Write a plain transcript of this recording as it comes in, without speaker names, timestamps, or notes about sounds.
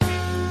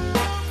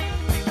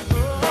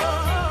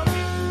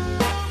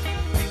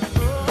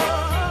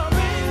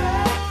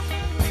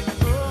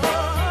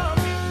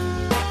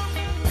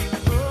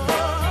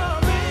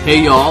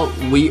Hey y'all,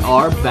 we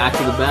are Back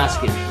to the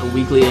Basket, a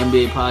weekly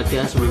NBA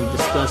podcast where we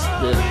discuss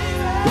the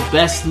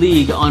best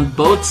league on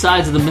both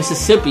sides of the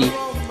Mississippi.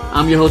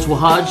 I'm your host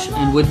Wahaj,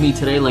 and with me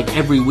today, like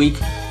every week,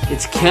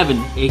 it's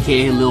Kevin,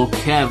 aka Lil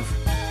Kev.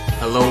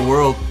 Hello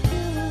world.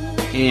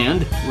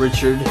 And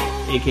Richard,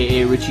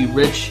 aka Richie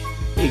Rich,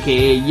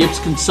 aka Yips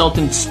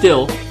Consultant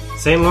still.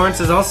 St. Lawrence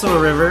is also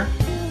a river.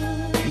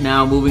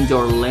 Now moving to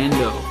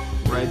Orlando,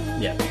 right?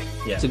 Yeah.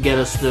 To get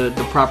us the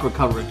proper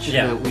coverage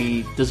that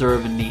we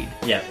deserve and need.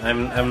 Yeah,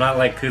 I'm not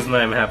like Kuzma.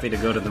 I'm happy to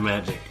go to the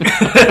Magic.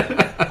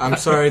 I'm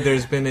sorry,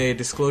 there's been a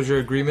disclosure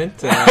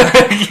agreement.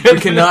 We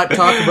cannot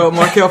talk about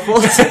Markelle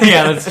Fultz.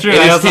 Yeah, that's true. It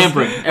is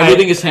tampering.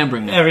 Everything is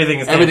tampering now. Everything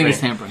is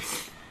tampering.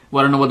 Well,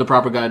 I don't know what the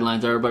proper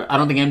guidelines are, but I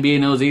don't think NBA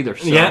knows either.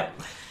 So yeah.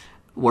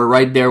 We're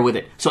right there with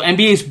it. So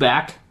NBA's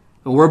back.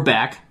 We're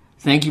back.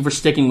 Thank you for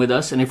sticking with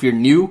us. And if you're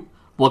new,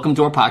 welcome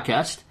to our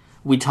podcast.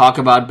 We talk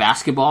about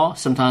basketball.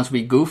 Sometimes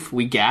we goof,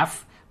 we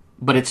gaff,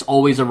 but it's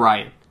always a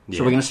riot. Yeah.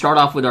 So we're going to start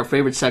off with our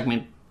favorite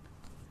segment.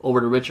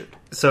 Over to Richard.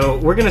 So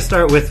we're going to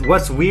start with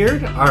What's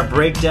Weird, our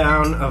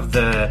breakdown of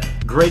the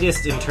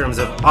greatest in terms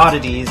of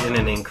oddities in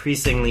an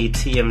increasingly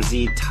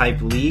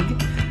TMZ-type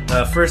league.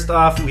 First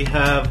off, we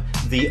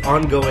have the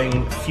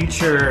ongoing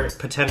future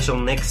potential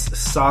Knicks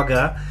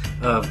saga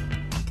of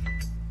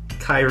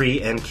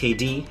Kyrie and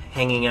KD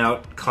hanging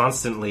out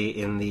constantly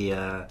in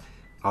the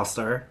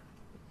All-Star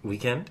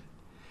weekend.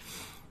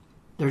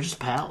 They're just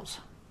pals.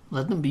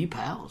 Let them be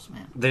pals,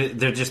 man.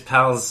 They're just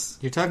pals.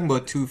 You're talking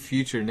about two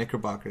future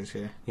Knickerbockers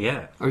here.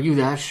 Yeah. Are you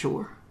that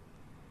sure?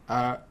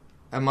 Am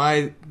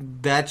I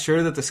that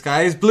sure that the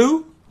sky is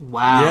blue?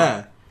 Wow.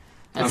 Yeah.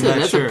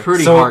 That's a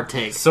pretty hard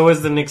take. So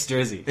is the Knicks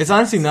jersey. It's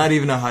honestly not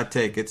even a hot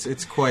take.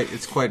 It's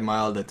quite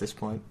mild at this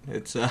point.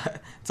 It's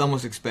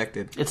almost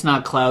expected. It's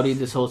not cloudy,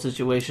 this whole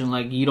situation.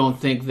 Like, you don't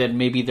think that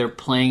maybe they're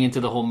playing into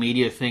the whole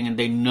media thing and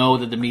they know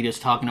that the media's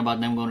talking about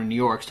them going to New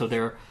York, so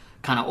they're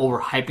kind of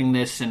overhyping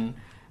this and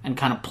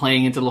kind of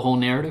playing into the whole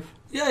narrative?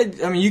 Yeah,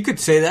 I mean, you could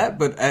say that,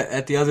 but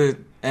at the other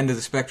end of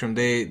the spectrum,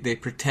 they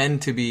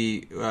pretend to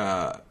be,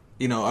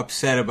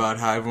 upset about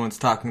how everyone's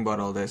talking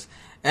about all this.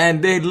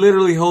 And they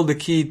literally hold the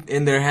key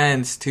in their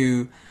hands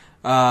to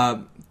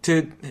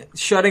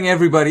shutting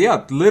everybody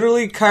up.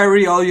 Literally,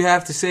 Kyrie, all you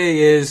have to say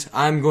is,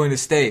 I'm going to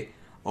stay,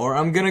 or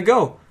I'm going to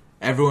go.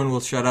 Everyone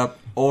will shut up,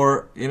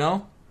 or,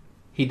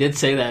 He did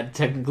say that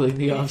technically in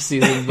the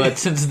offseason, but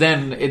since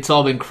then it's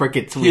all been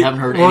crickets. We haven't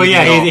heard anything. Well,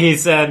 yeah, he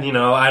said,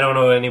 I don't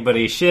know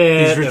anybody's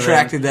shit. He's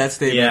retracted that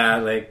statement. Yeah,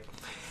 like,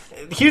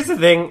 here's the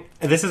thing.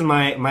 This is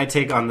my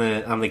take on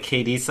the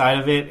KD side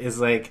of it. Is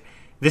like,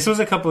 this was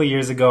a couple of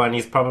years ago, and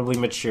he's probably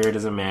matured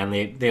as a man.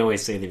 They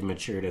always say they've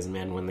matured as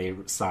men when they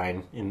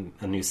sign in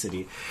a new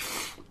city.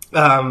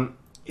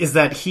 Is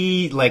that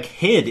he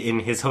hid in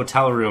his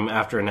hotel room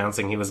after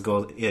announcing he was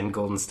in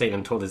Golden State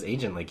and told his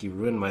agent, like, you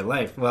ruined my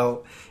life.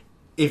 Well,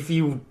 if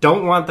you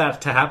don't want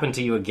that to happen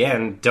to you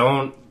again,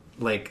 don't,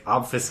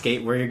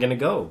 obfuscate where you're going to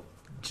go.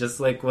 Just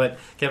like what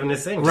Kevin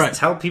is saying. Just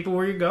tell people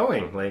where you're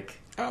going.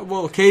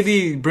 Well,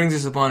 KD brings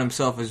this upon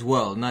himself as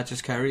well, not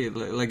just Kyrie.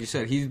 Like you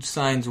said, he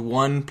signs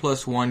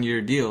 1+1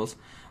 year deals,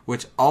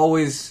 which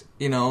always,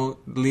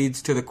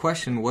 leads to the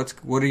question, what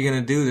are you going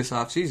to do this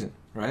offseason,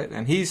 right?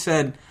 And he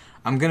said,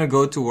 I'm going to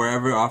go to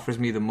wherever offers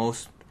me the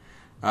most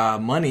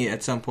money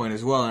at some point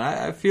as well. And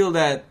I feel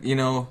that,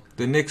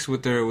 the Knicks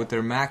with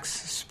their max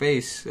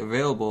space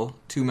available,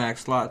 2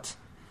 max slots,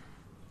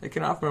 they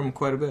can offer him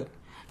quite a bit.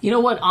 You know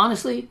what?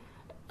 Honestly,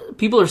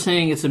 people are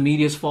saying it's the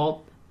media's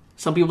fault.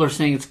 Some people are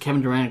saying it's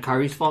Kevin Durant and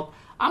Kyrie's fault.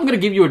 I'm going to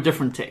give you a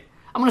different take.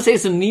 I'm going to say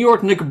it's the New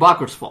York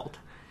Knickerbockers' fault.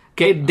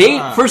 Okay? They,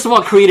 first of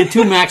all, created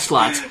 2 max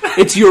slots.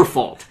 It's your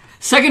fault.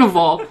 Second of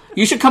all,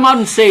 you should come out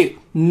and say,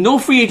 no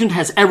free agent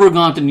has ever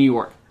gone to New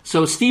York.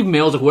 So Steve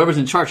Mills or whoever's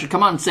in charge should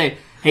come out and say,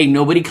 hey,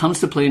 nobody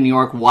comes to play in New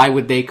York. Why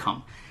would they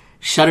come?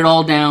 Shut it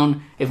all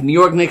down. If New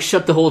York Knicks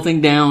shut the whole thing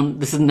down,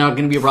 this is not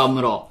going to be a problem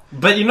at all.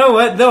 But you know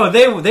what, though?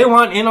 They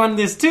want in on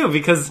this, too,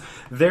 because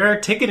their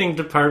ticketing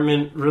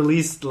department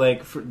released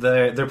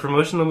their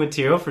promotional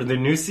material for their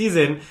new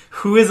season.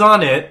 Who is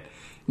on it?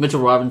 Mitchell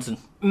Robinson.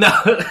 No.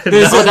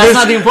 That's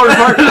not the important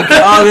part.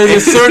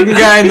 There's a certain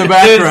guy in the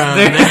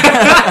background.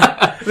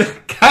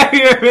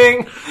 Kyrie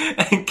Irving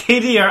and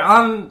KD are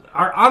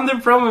on their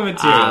promo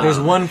material. There's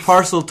one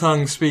parcel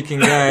tongue speaking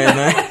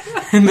guy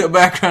in the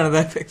background of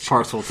that picture.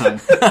 Parcel tongue.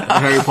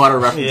 Harry Potter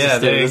references. Yeah,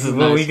 this is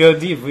nice.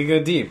 nice. We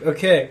go deep.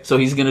 Okay. So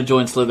he's going to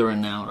join Slytherin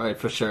now, right,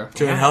 for sure.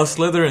 Join House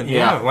Slytherin.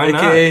 Yeah, why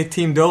not? AKA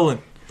Team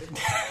Dolan.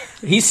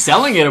 He's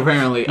selling it,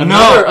 apparently.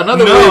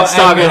 Another weird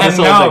saga in this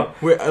whole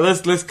thing.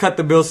 Let's cut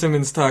the Bill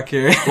Simmons talk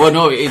here. Well,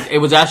 no, it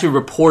was actually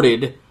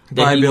reported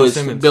that by he Bill was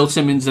Simmons. Bill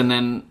Simmons, and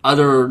then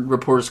other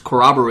reporters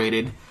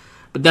corroborated.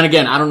 But then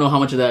again, I don't know how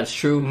much of that is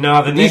true.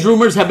 No, these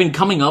rumors have been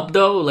coming up,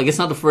 though. Like, it's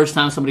not the first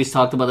time somebody's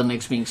talked about the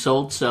Knicks being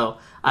sold, so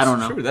I don't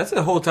know. True. That's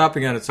a whole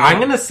topic on its own. I'm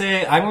gonna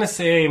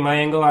say my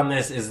angle on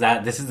this is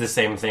that this is the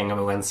same thing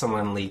when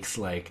someone leaks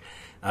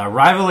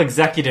rival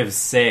executives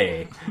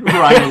say.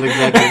 Rival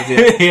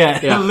executives, Yeah,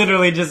 it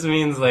literally just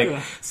means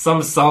like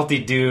some salty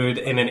dude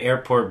in an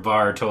airport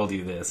bar told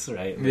you this,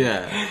 right?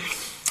 Yeah.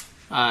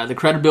 The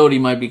credibility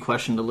might be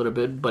questioned a little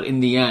bit, but in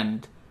the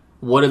end,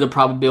 what are the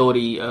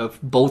probability of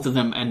both of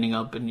them ending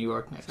up in New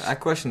York Knicks? I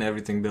question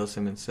everything Bill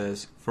Simmons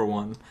says, for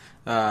one.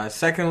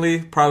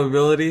 Secondly,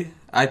 probability,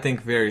 I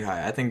think very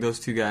high. I think those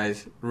two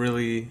guys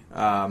really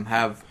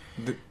have...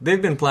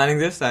 They've been planning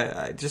this.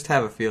 I just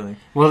have a feeling.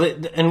 Well,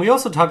 and we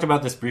also talked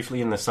about this briefly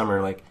in the summer.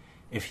 Like,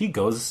 if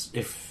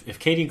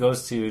KD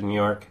goes to New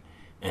York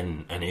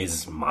and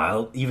is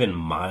even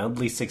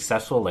mildly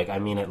successful, like, I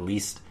mean, at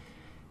least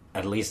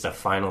a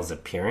finals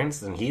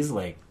appearance, then he's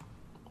like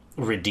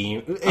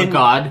redeemed. A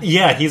god?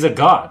 Yeah, he's a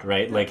god,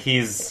 right? Like,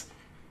 he's...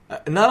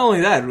 Not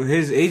only that,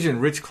 his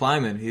agent, Rich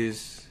Kleiman,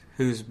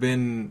 who's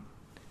been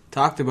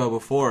talked about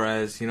before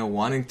as,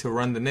 wanting to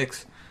run the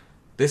Knicks,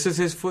 this is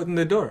his foot in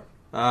the door.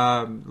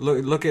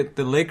 Look at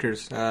the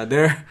Lakers.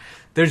 Their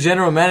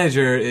general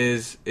manager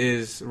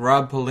is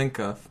Rob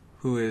Pelinka,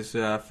 who is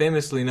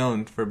famously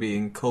known for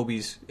being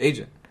Kobe's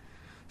agent.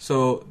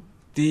 So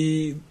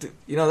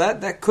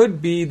that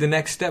could be the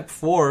next step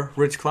for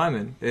Rich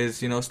Kleiman is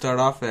start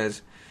off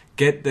as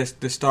get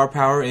the star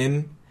power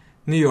in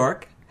New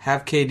York,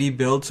 have KD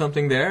build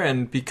something there,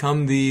 and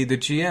become the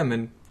GM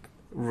and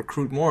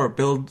recruit more,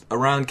 build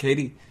around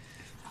KD.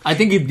 I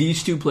think if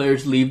these two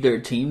players leave their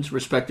teams,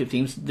 respective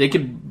teams, they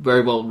could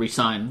very well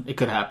resign. It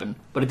could happen.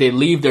 But if they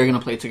leave, they're going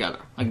to play together.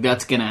 Like,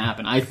 that's going to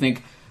happen. I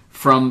think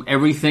from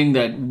everything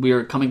that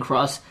we're coming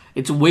across,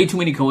 it's way too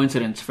many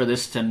coincidences for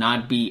this to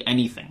not be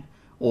anything.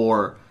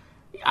 Or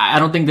I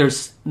don't think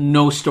there's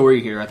no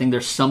story here. I think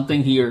there's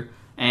something here.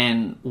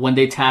 And when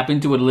they tap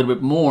into it a little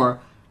bit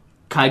more,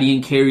 Kyrie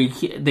and Kerry,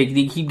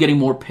 they keep getting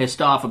more pissed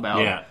off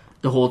about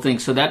the whole thing.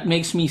 So that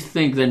makes me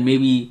think that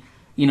maybe...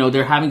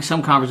 they're having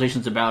some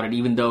conversations about it,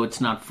 even though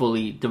it's not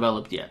fully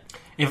developed yet.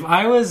 If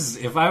I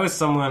was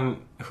someone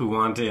who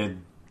wanted,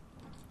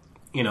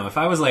 if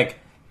I was like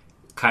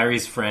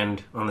Kyrie's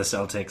friend on the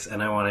Celtics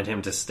and I wanted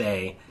him to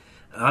stay,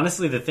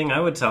 honestly, the thing I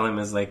would tell him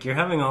is like, you're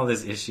having all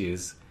these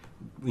issues,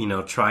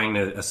 trying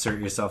to assert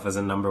yourself as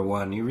a number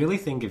one. You really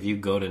think if you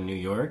go to New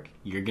York,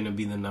 you're going to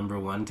be the number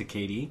one to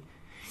KD?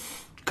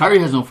 Kyrie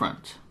has no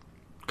friends.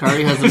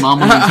 Kyrie has the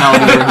Mamba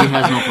mentality where he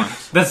has no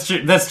friends.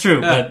 That's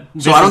true. But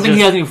so I don't think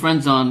he has any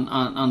friends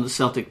on the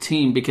Celtic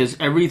team because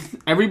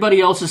everybody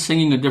else is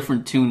singing a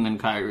different tune than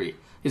Kyrie.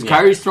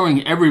 Kyrie's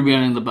throwing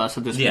everybody in the bus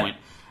at this point.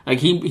 Like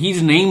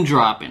he's name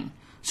dropping.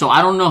 So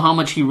I don't know how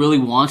much he really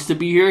wants to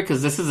be here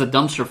because this is a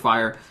dumpster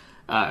fire.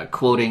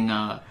 Quoting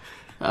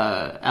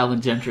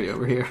Alan Gentry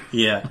over here.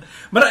 Yeah,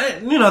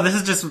 but this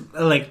is just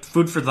like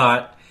food for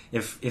thought.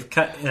 If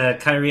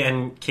Kyrie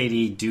and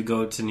KD do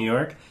go to New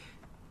York.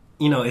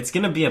 It's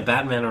going to be a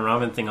Batman and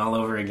Robin thing all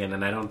over again,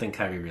 and I don't think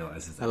Kyrie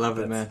realizes that. I love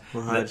it, man.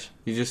 Wahaj,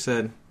 you just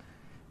said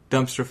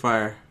dumpster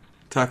fire,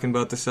 talking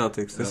about the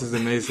Celtics. This is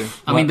amazing.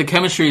 I mean, the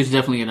chemistry is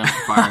definitely a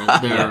dumpster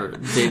fire.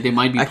 They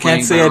might be I playing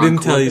can't say I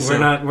didn't tell you so.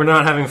 We're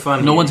not having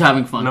fun. No here. one's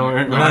having fun. No,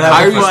 we're not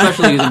Kyrie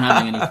especially isn't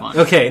having any fun.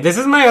 Okay, this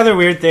is my other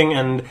weird thing,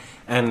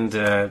 and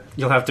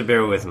you'll have to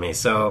bear with me.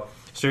 So,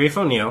 Shareef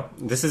O'Neal,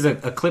 this is a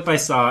clip I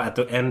saw at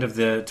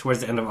towards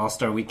the end of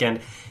All-Star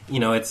Weekend.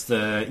 It's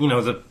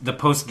the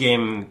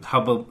post-game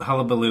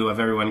hullabaloo of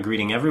everyone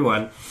greeting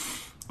everyone.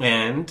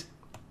 And,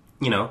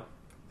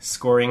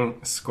 scoring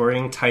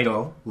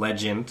title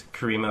legend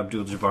Kareem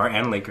Abdul-Jabbar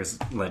and Lakers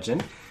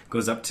legend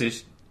goes up to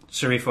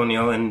Shareef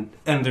O'Neal. And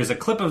there's a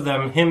clip of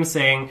him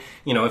saying,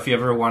 if you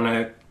ever want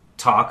to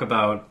talk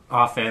about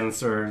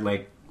offense or,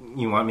 like,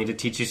 you want me to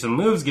teach you some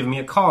moves, give me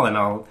a call and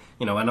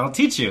I'll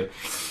teach you.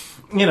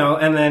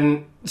 And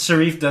then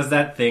Shareef does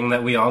that thing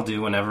that we all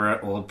do whenever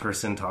an old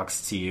person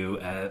talks to you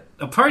at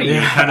a party.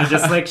 You're kind of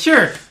just like,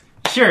 sure,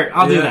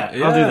 I'll do that.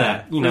 I'll do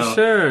that.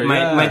 Sure,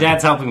 my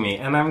dad's helping me.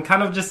 And I'm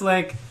kind of just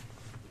like,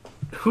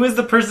 who is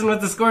the person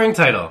with the scoring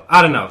title?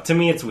 I don't know. To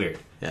me, it's weird.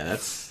 Yeah,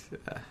 that's...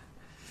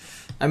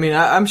 I mean,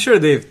 I'm sure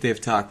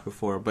they've talked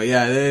before, but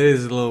yeah, it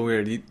is a little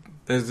weird.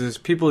 There's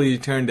people you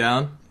turn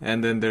down,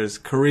 and then there's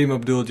Kareem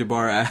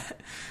Abdul-Jabbar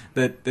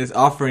that is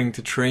offering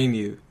to train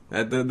you.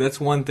 That's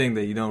one thing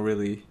that you don't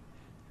really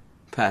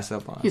pass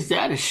up on. His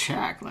dad is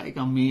Shaq. Like,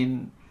 I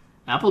mean,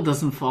 apple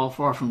doesn't fall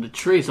far from the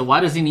tree, so why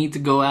does he need to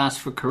go ask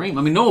for Kareem?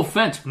 I mean, no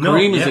offense.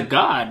 Kareem is a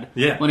god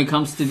when it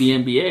comes to the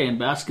NBA and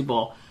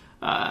basketball.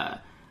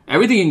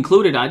 Everything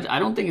included, I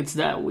don't think it's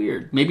that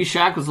weird. Maybe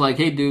Shaq was like,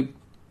 hey, dude,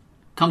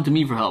 come to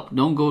me for help.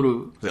 Don't go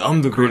to...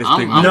 I'm the greatest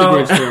big man. man. The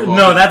greatest player of all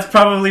No, time. that's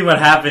probably what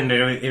happened.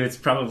 It was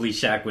probably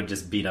Shaq would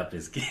just beat up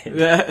his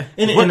kid.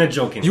 In a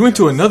joking You went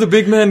to another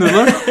big man to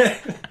learn?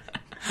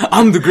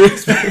 I'm the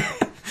greatest.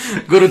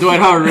 Go to Dwight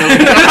Howard, really.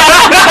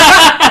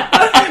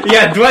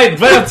 Yeah, Dwight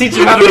will teach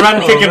you how to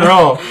run, kick, and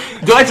roll.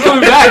 Dwight's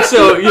coming back,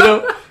 so,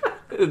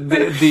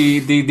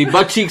 the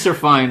butt cheeks are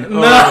fine.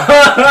 No.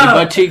 The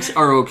butt cheeks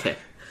are okay.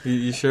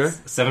 You sure?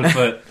 7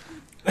 foot.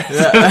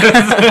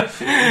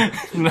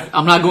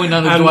 I'm not going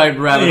down the Dwight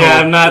rabbit hole. Yeah,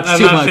 I'm not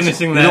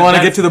finishing that. You don't want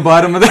to get to the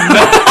bottom of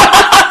that?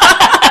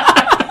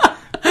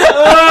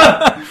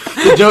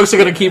 The jokes are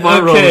gonna keep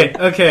on rolling.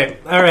 Okay,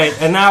 all right.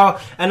 And now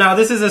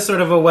this is a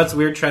sort of a what's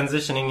weird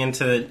transitioning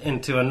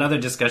into another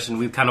discussion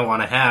we kind of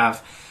want to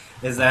have.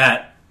 Is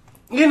that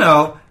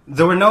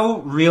there were no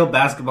real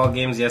basketball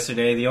games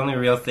yesterday. The only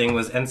real thing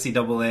was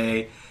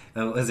NCAA.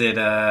 Was it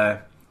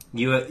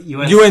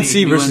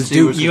UNC versus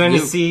Duke?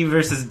 UNC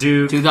versus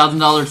Duke.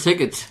 $2,000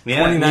 tickets.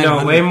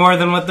 Yeah, way more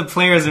than what the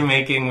players are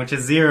making, which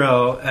is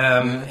zero.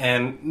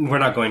 And we're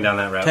not going down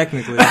that route.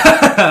 Technically.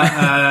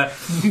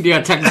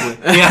 Yeah, technically.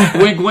 Yeah.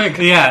 Wink, wink.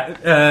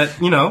 Yeah.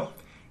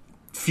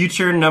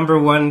 Future number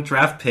 1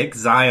 draft pick,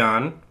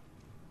 Zion,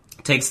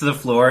 takes to the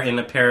floor in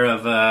a pair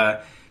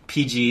of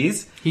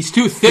PGs. He's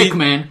too thick,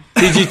 man.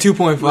 PG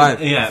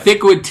 2.5. Yeah.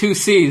 Thick with 2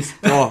 C's.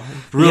 Oh,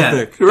 real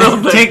thick.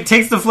 Real thick.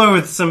 Takes the floor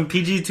with some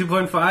PG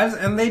 2.5s,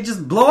 and they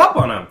just blow up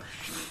on him.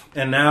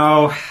 And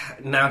now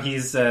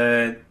he's,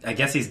 I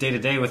guess he's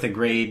day-to-day with a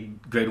grade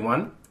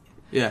 1.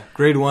 Yeah,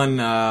 grade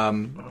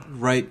 1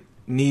 right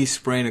knee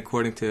sprain,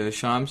 according to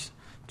Shams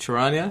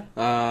Charania.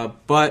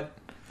 But,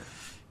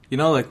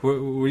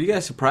 were you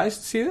guys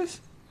surprised to see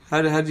this?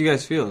 How did you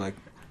guys feel? Like,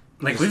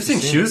 we've seen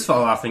shoes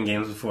fall off in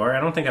games before. I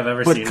don't think I've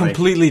ever but seen...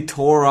 completely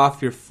tore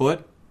off your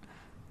foot?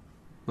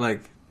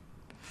 Like...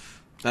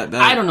 That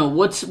I don't know.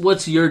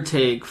 What's your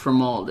take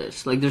from all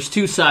this? Like, there's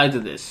 2 sides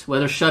of this.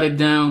 Whether shut it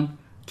down,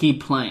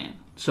 keep playing.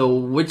 So,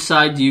 which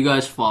side do you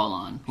guys fall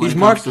on? He's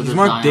marked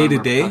day to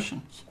day,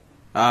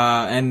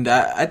 and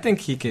I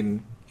think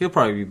he'll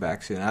probably be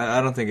back soon.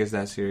 I don't think it's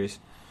that serious.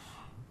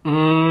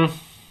 I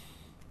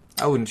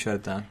wouldn't shut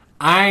it down.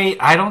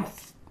 I don't.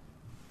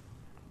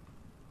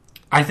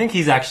 I think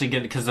he's actually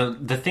good because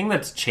the thing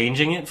that's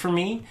changing it for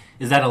me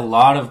is that a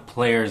lot of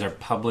players are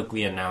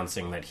publicly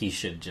announcing that he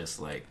should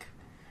just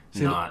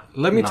not.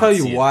 Let me tell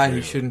you why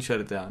he shouldn't shut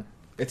it down.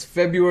 It's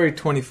February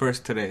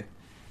 21st today,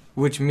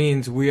 which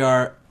means we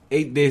are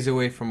 8 days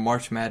away from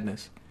March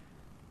Madness.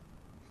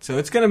 So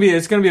it's gonna be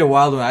a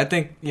wild one. I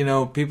think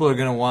people are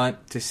gonna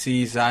want to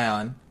see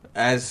Zion,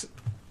 as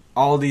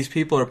all these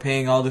people are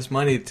paying all this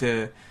money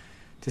to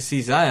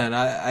see Zion.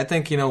 I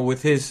think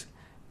with his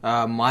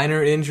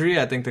minor injury,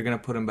 I think they're gonna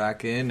put him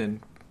back in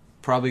and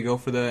probably go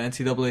for the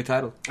NCAA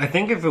title. I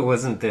think if it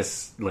wasn't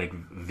this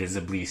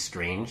visibly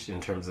strange in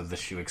terms of the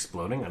shoe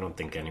exploding, I don't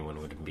think anyone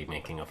would be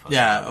making a fuss.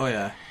 Yeah. Oh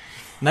yeah.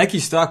 Nike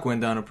stock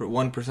went down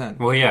 1%.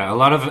 Well, yeah, a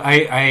lot of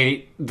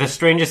the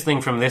strangest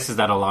thing from this is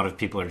that a lot of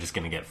people are just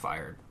going to get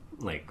fired.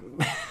 Yeah,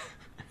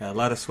 a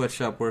lot of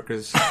sweatshop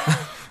workers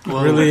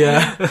Whoa. really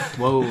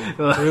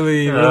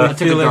really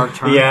feeling, dark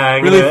turn. Yeah,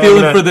 really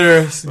feeling for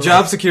their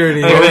job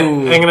security.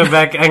 I'm gonna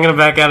back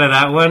out of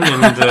that one,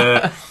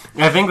 and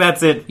I think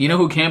that's it. You know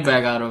who can't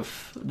back out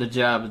of the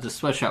job is the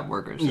sweatshop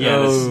workers. Yeah,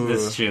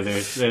 this is true.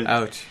 There's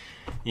ouch.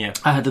 Yeah,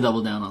 I had to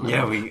double down on that.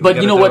 Yeah, but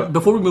you know what?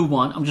 Before we move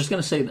on, I'm just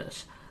gonna say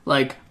this.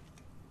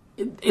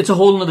 It's a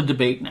whole other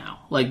debate now.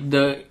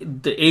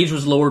 The age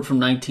was lowered from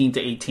 19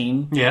 to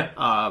 18.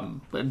 Yeah.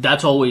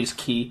 That's always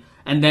key.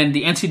 And then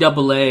the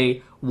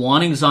NCAA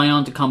wanting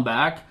Zion to come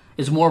back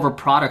is more of a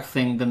product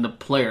thing than the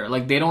player.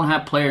 They don't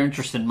have player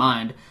interest in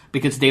mind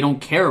because they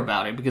don't care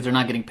about it because they're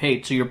not getting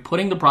paid. So you're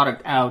putting the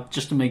product out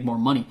just to make more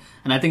money.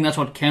 And I think that's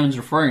what Kevin's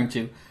referring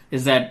to,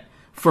 is that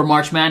for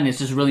March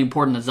Madness, it's really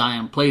important that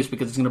Zion plays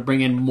because it's going to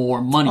bring in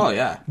more money. Oh,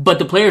 yeah. But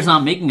the player's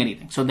not making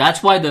anything. So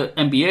that's why the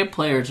NBA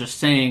players are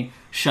saying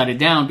shut it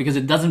down, because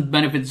it doesn't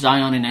benefit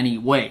Zion in any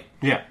way.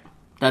 Yeah.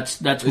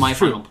 That's my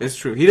final point. It's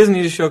true. He doesn't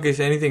need to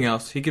showcase anything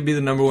else. He could be the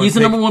number 1 He's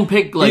pick. the number 1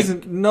 pick, He's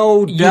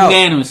no doubt.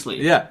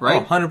 Unanimously. Yeah,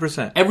 right?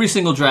 100%. Every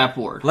single draft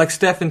board. Like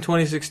Steph in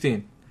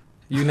 2016.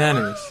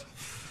 Unanimous.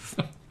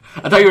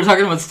 I thought you were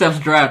talking about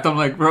Steph's draft. I'm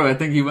like, bro, I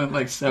think he went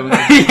 7. Yeah,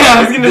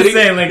 I was going to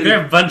say, there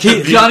are a bunch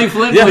of... Johnny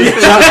Flynn? Yeah,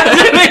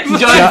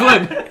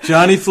 Johnny Flynn.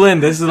 Johnny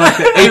Flynn. This is the...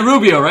 Hey,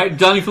 Rubio, right?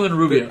 Johnny Flynn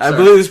Rubio. I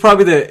believe this is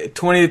probably the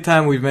 20th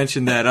time we've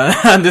mentioned that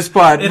on this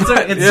pod.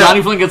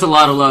 Johnny Flynn gets a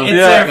lot of love.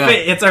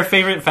 It's our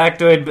favorite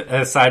factoid,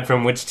 aside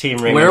from which team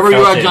Raymond Wherever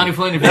you felt are, in. Johnny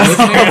Flynn, if you're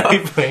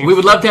listening, we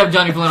would love to have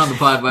Johnny Flynn on the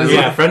pod, by the way.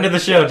 Yeah, friend of the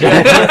show,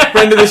 Johnny.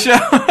 Friend of the show.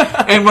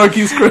 And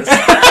Marquise Chris.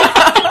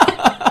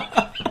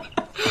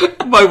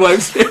 My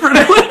wife's favorite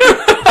player.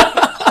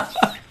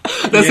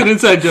 That's an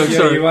inside joke,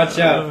 sorry. You watch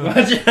out.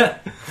 Watch out.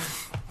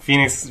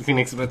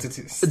 Phoenix about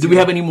to... Do we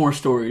have any more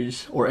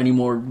stories or any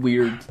more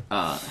weird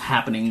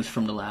happenings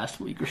from the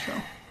last week or so?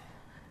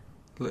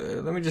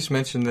 Let me just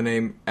mention the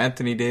name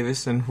Anthony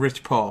Davis and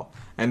Rich Paul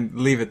and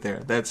leave it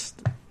there. That's...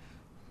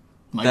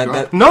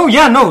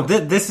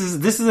 This is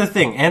the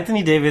thing.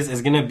 Anthony Davis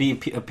is going to be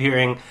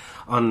appearing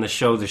on the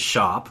show The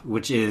Shop,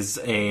 which is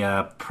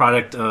a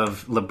product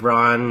of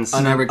LeBron's...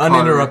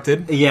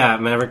 Uninterrupted. Yeah,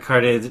 Maverick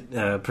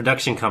Carter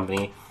production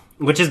company,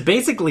 which is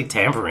basically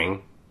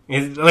tampering.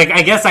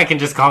 I guess I can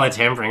just call it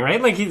tampering,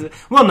 right?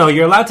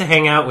 You're allowed to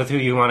hang out with who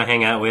you want to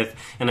hang out with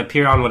and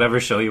appear on whatever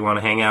show you want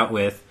to hang out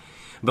with.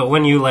 But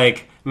when you,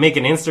 make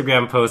an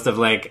Instagram post of,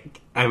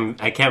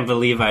 I can't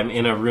believe I'm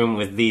in a room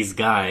with these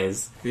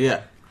guys.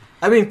 Yeah.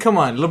 I mean, come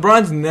on.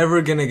 LeBron's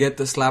never going to get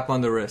the slap on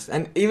the wrist.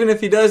 And even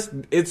if he does,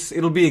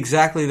 it'll be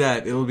exactly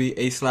that. It'll be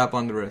a slap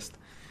on the wrist.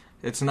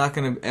 It's not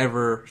going to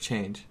ever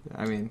change.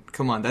 I mean,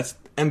 come on, that's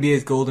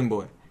NBA's golden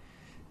boy.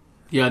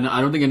 Yeah, no,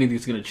 I don't think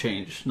anything's going to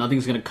change.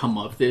 Nothing's going to come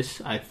of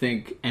this. I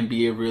think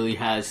NBA really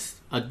has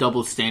a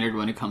double standard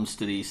when it comes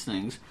to these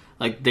things.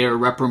 Like, they're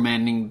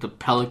reprimanding the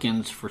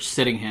Pelicans for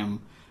sitting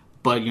him,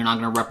 but you're not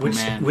going to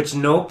reprimand... Which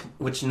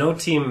no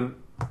team...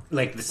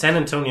 Like, the San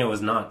Antonio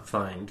was not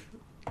fined.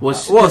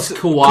 Kawhi was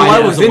the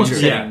one injured.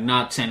 saying,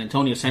 not San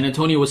Antonio. San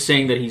Antonio was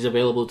saying that he's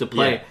available to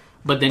play,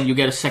 but then you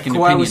get a second Kawhi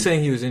opinion. was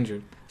saying he was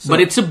injured. So.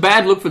 But it's a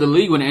bad look for the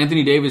league when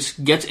Anthony Davis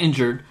gets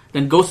injured,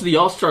 then goes to the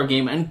All-Star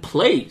game and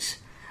plays.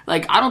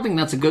 Like, I don't think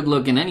that's a good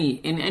look in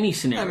any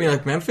scenario. I mean,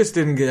 like, Memphis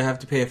didn't have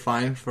to pay a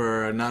fine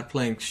for not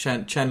playing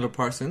Chandler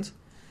Parsons.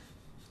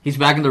 He's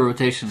back in the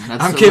rotation.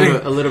 That's I'm kidding.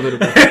 A little bit of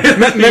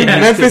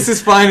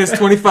Memphis' fine is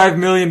 $25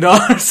 million.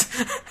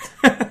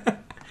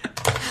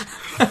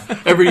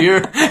 every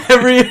year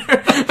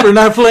for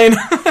not playing.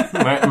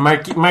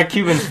 Mark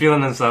Cuban's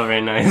feeling himself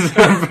right now. He's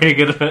pretty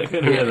good about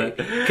that.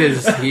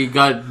 Because he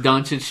got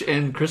Doncic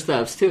and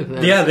Kristaps, too.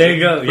 Yeah, there you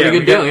go. Pretty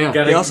good deal, yeah.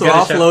 He also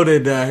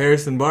offloaded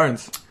Harrison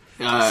Barnes.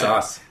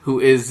 Sauce. Who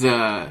is,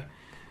 I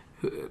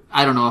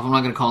don't know if I'm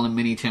not going to call him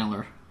Mini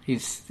Chandler.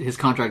 His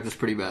contract is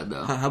pretty bad,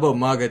 though. How about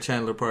MAGA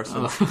Chandler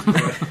Parsons?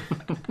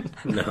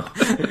 No.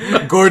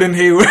 Gordon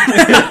Hayward.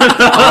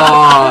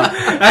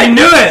 I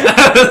knew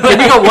it! You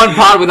got one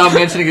pod without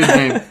mentioning his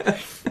name.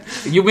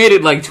 You made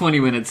it like 20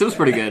 minutes. It was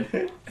pretty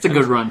good. It's a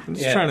good run. I'm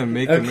just trying to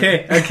make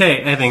Okay,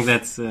 I think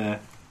that's a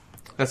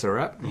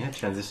wrap. Yeah,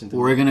 transition to...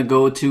 We're going to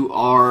go to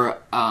our...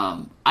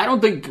 I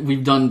don't think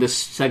we've done this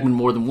segment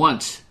more than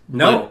once.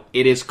 No. But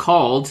it is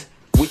called...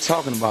 We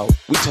talking about, and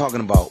we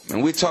talking about,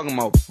 and we talking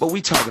about, and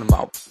we talking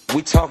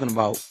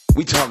about,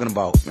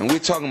 and we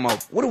talking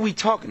about, what are we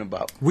talking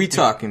about? We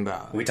talking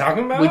about?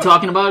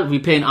 We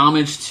pay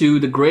homage to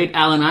the great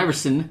Allen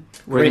Iverson.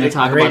 We're going to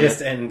talk greatest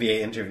about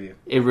NBA interview.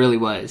 It really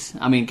was.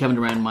 I mean, Kevin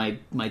Durant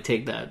might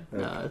take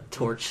that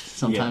torch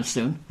sometime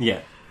soon. Yeah.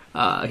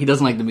 He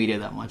doesn't like the media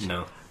that much.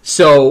 No.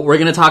 So we're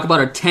going to talk about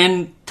our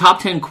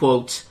top 10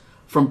 quotes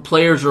from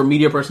players or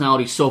media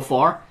personalities so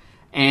far.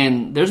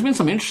 And there's been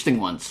some interesting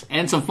ones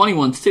and some funny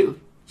ones too.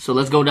 So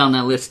let's go down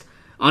that list.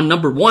 On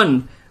number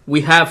 1,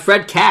 we have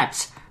Fred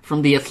Katz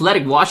from The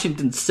Athletic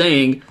Washington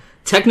saying,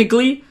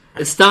 technically,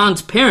 it's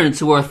Thon's parents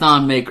who are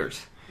Thon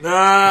makers.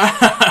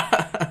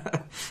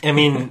 I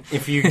mean,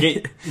 if you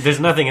get... There's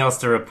nothing else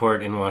to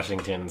report in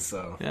Washington,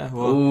 so... Yeah,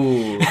 well...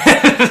 Ooh.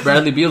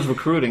 Bradley Beal's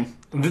recruiting.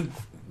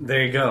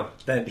 There you go.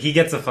 He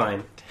gets a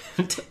fine.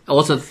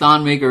 Also,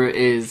 Thon Maker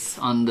is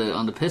on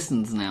the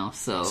Pistons now,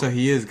 so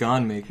he is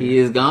Gone Maker. He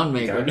is Gone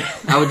Maker.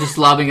 I was just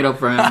lobbing it up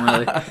for him,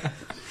 really.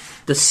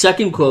 The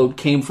second quote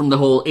came from the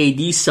whole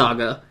AD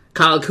saga.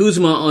 Kyle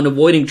Kuzma on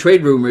avoiding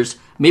trade rumors.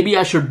 Maybe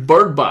I should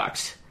bird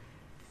box.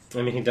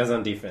 I mean, he does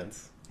on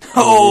defense.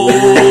 Oh!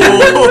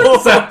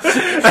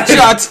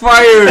 Shots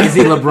fired! Is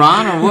he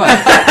LeBron or what?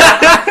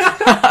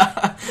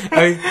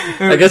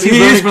 I guess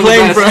he's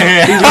playing for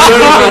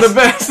the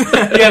best.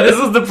 Yeah, this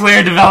was the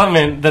player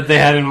development that they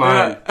had in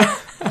mind.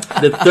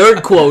 The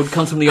third quote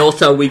comes from the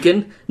All-Star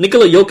Weekend.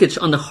 Nikola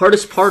Jokic on the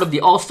hardest part of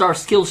the All-Star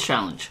Skills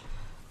Challenge.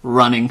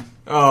 Running.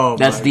 Oh,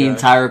 that's the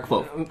entire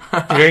quote.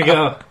 There you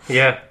go.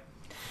 Yeah.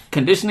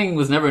 Conditioning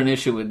was never an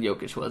issue with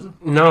Jokic, was it?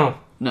 No,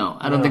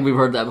 I don't think we've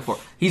heard that before.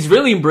 He's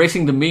really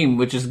embracing the meme,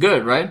 which is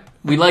good, right?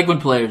 We like when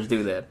players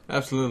do that.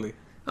 Absolutely.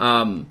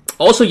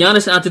 Also,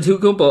 Giannis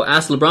Antetokounmpo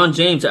asked LeBron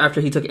James after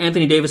he took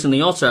Anthony Davis in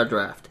the All-Star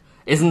draft.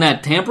 Isn't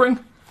that tampering?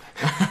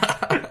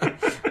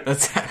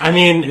 I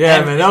mean,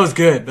 yeah, man, that was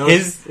good. That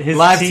was his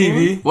live team?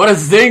 TV. What a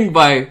zing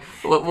by...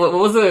 What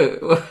was it?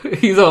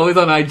 He's always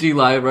on IG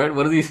Live, right?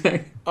 What does he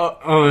say?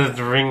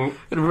 The ring.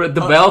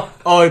 The bell?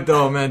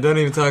 Oh, man, don't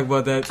even talk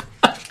about that.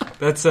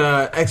 That's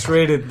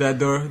X-rated, that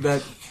door.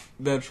 That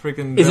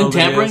freaking... Isn't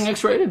tampering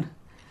X-rated?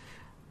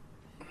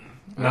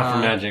 Not for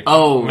Magic.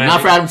 Oh, Magic.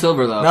 Not for Adam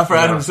Silver, though. Not for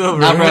Adam Silver.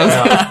 Not for Adam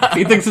Silver.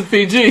 He thinks it's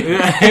PG.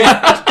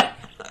 Yeah.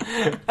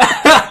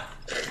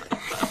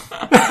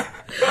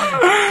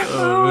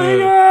 Oh my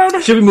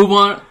god. Should we move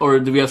on, or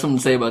do we have something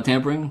to say about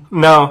tampering?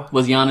 No.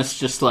 Was Giannis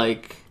just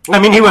like... I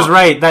mean, he was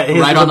right.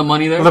 Right on the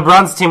money there?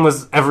 LeBron's team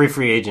was every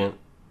free agent.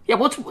 Yeah,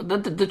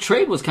 the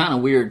trade was kind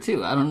of weird,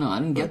 too. I don't know. I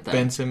didn't get that.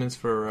 Ben Simmons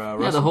for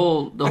Russell. Yeah, the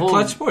whole...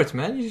 Clutch Sports,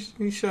 man. You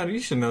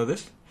should know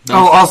this.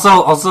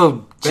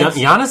 Also,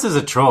 Giannis is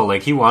a troll.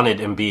 Like, he wanted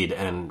Embiid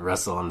and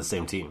Russell on the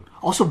same team.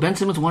 Also, Ben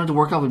Simmons wanted to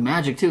work out with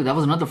Magic, too. That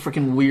was another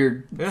freaking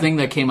weird thing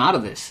that came out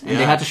of this. And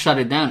they had to shut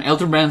it down.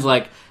 Elton Brand's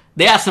like,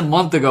 they asked a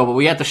month ago, but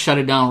we had to shut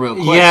it down real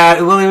quick.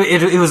 Yeah, well,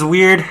 it was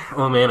weird.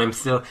 Oh, man, I'm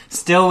still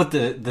with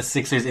the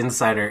Sixers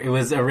insider. It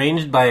was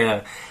arranged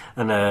by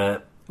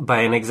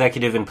an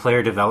executive in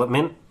player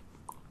development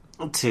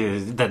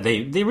that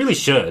they really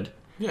should.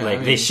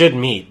 Yeah, they should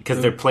meet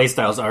because their play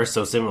styles are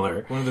so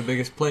similar. One of the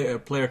biggest player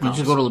You comps.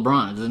 should go to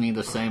LeBron. Isn't he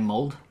the same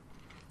mold?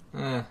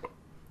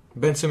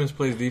 Ben Simmons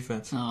plays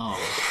defense. Oh.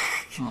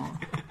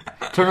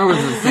 Turnovers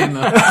are the same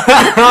though.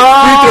 Free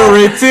throw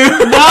rate too.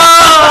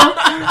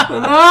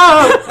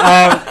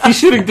 He's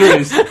shooting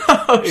threes.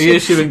 He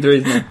is shooting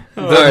threes now.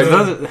 All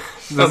right.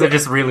 Those are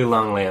just really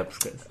long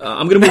layups. Guys.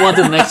 I'm going to move on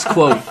to the next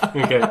quote,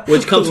 Okay.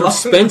 which comes from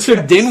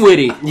Spencer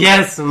Dinwiddie.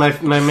 Yes, my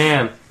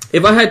man.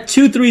 If I had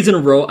 2 threes in a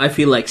row, I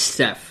feel like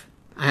Steph.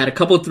 I had a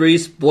couple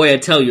threes. Boy, I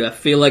tell you, I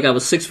feel like I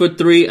was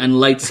 6'3" and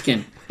light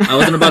skin. I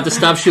wasn't about to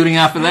stop shooting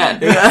after that.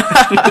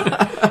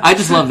 I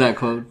just love that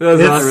quote. That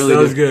was awesome. really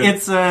That was good. good.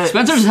 It's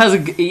Spencer has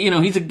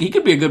he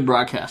could be a good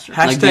broadcaster.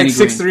 like Hashtag Danny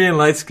 6'3" and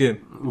light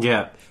skin.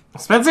 yeah.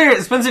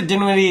 Spencer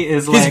Dinwiddie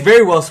is like He's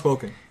very well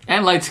spoken.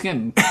 and light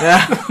skin.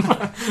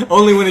 Yeah.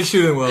 Only when he's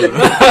shooting well. Though.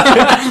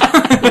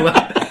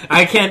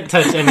 I can't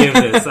touch any of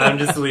this. I'm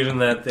just leaving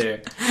that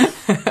there.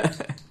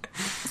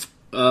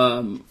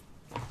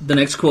 The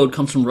next quote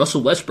comes from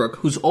Russell Westbrook,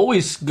 who's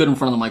always good in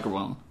front of the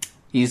microphone.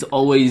 He's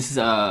always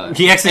He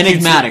executes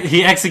enigmatic.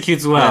 He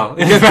executes well.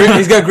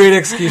 He's got great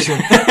execution.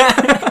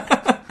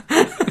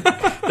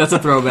 That's a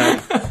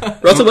throwback.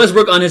 Russell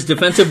Westbrook on his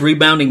defensive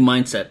rebounding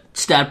mindset.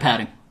 Stat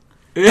padding.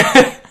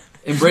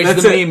 Embrace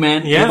That's the it. meme,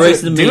 man. Yeah,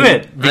 Embrace the meme. do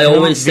it. I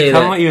always say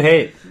become that. what you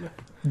hate.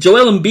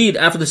 Joel Embiid,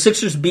 after the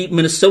Sixers beat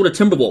Minnesota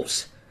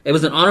Timberwolves. It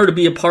was an honor to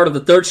be a part of the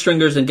third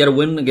stringers and get a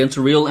win against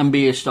real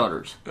NBA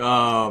starters.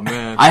 Oh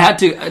man. I had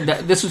to.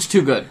 This was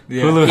too good.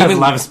 Yeah. Hulu has Even-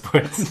 live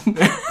sports.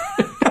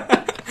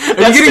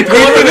 Are you getting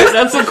paid for this?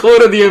 That's the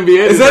quote of the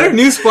NBA. Is that a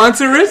new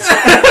sponsor, Rich?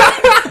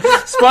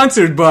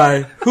 Sponsored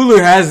by Hulu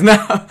has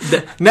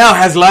now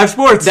has live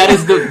sports. That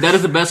is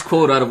the best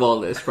quote out of all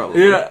this,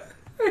 probably. Yeah.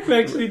 I'm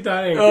actually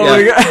dying. Oh Yeah.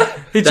 my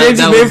god. He changed that his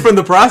name was- from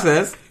The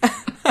Process.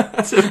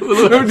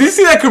 Remember, do you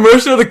see that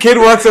commercial? The kid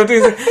walks up to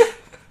him and he's like,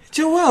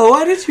 Joel,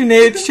 why did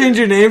you change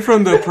your name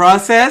from The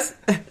Process?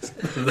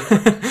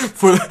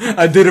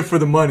 I did it for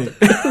the money.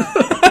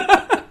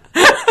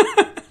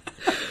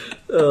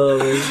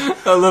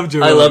 I love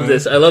Joel. I love man.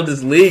 this. I love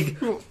this league.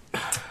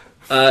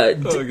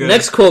 God.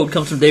 Next quote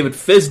comes from David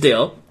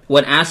Fizdale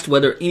when asked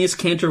whether Enes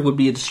Kanter would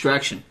be a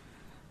distraction.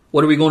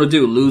 What are we going to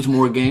do? Lose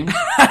more games?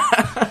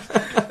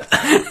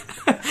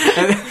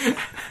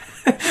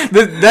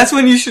 That's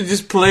when you should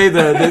just play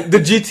the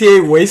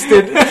GTA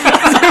Wasted.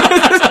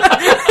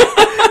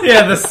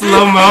 Yeah, the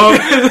slow mo.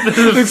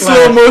 The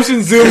slow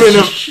motion zoom in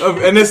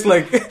of Ennis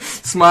like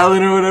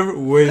smiling or whatever.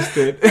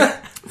 Wasted.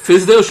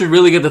 Fizdale should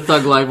really get the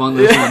Thug Life on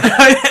this one.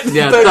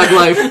 Yeah, Thug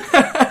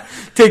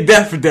Life. Take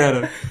that for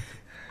data.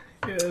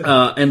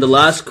 And the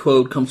last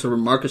quote comes from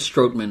Marcus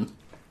Strootman.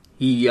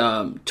 He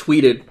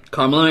tweeted,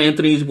 Carmelo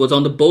Anthony was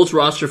on the Bulls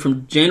roster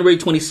from January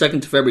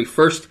 22nd to February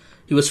 1st.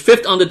 He was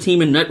 5th on the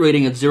team in net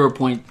rating at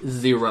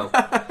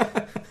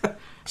 0.0.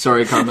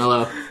 Sorry,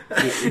 Carmelo.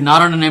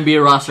 Not on an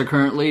NBA roster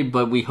currently,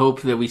 but we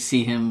hope that we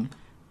see him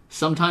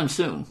sometime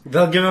soon.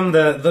 They'll give him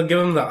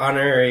the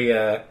honorary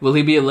Will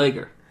he be a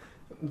Laker?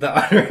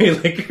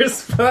 Lakers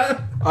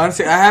spot.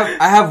 Honestly,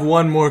 I have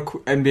one more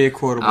NBA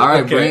quotable. All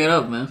right, Okay. bring it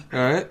up, man. All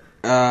right.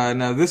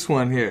 Now this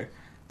one here.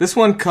 This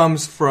one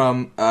comes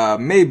from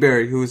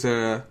Mayberry, who's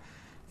a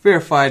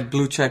verified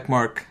blue check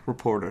mark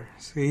reporter.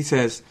 So he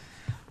says,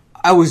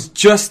 I was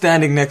just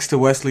standing next to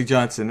Wesley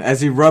Johnson as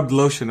he rubbed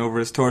lotion over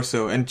his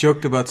torso and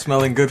joked about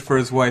smelling good for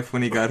his wife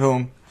when he got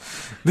home.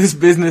 This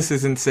business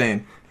is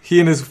insane. He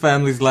and his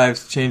family's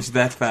lives changed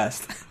that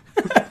fast.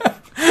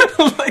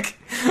 Like,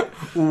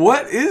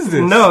 what is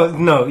this?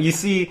 No. You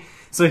see,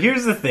 so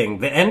here's the thing: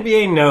 the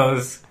NBA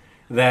knows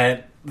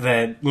that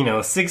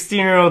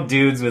 16-year-old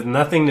dudes with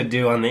nothing to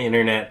do on the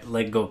internet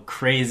like go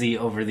crazy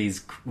over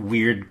these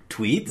weird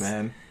tweets.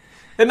 Man.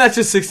 And not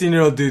just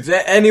 16-year-old dudes.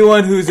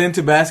 Anyone who's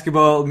into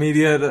basketball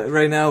media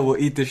right now will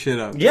eat this shit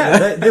up.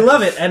 Yeah, they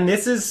love it, and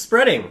this is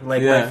spreading.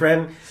 Like Yeah. my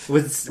friend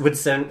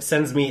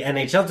sends me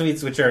NHL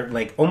tweets, which are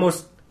like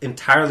almost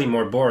entirely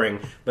more boring,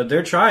 but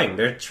they're trying.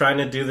 They're trying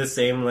to do the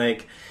same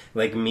like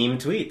meme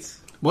tweets.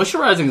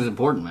 Moisturizing is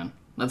important, man.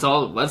 That's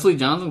all. Wesley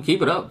Johnson,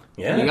 keep it up.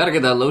 Yeah. You got to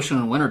get that lotion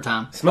in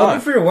wintertime. Smell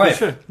good for your wife.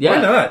 sure. Yeah.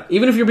 Why not?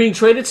 Even if you're being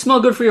traded, smell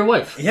good for your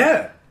wife.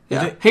 Yeah.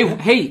 Yeah.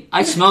 Hey,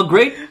 I smell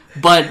great,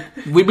 but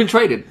we've been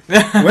traded.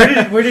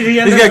 Where did he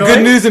end He's up got going?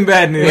 good news and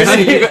bad news.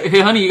 Hey,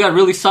 honey, you got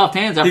really soft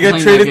hands after He got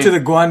playing traded that to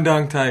game. the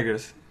Guangdong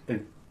Tigers. No,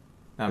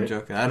 I'm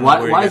joking. I don't know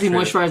where Why is he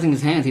got traded. moisturizing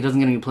his hands? He doesn't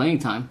get any playing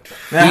time.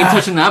 He ain't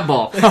touching that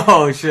ball.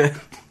 Oh, shit.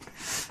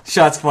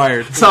 Shots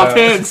fired. Soft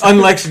hands.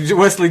 Unlike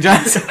Wesley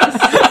Johnson.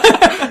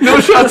 No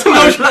shots.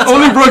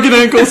 Only broken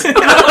ankles.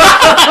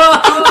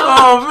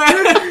 Oh,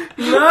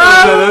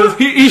 man.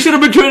 He should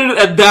have been traded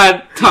at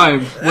that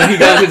time when he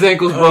got his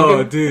ankles broken.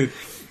 Oh, dude.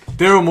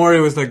 Daryl Morey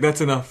was like,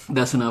 that's enough.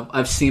 That's enough.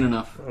 I've seen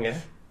enough. Yeah.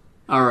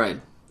 All right.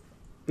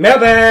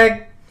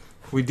 Mailbag.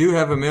 We do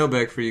have a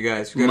mailbag for you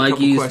guys. We got a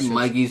couple questions.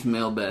 Mikey's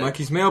mailbag.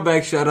 Mikey's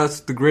mailbag. Shout out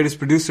to the greatest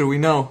producer we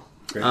know.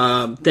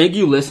 Thank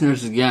you,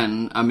 listeners,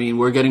 again. I mean,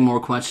 we're getting more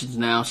questions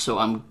now, so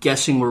I'm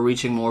guessing we're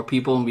reaching more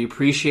people, and we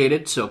appreciate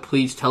it. So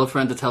please tell a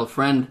friend to tell a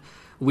friend.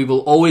 We will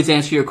always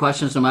answer your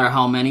questions, no matter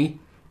how many,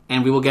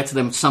 and we will get to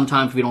them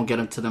sometime if we don't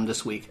get to them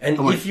this week. And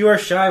Don't worry. if you are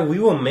shy, we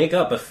will make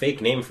up a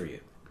fake name for you.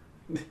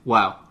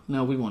 Wow.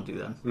 No, we won't do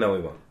that. No, we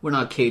won't. We're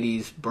not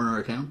KD's burner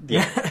account.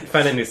 Yeah,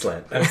 find a new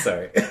slant. I'm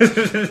sorry.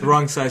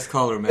 Wrong size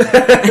collar, man.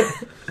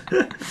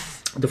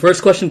 The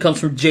first question comes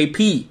from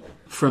JP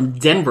from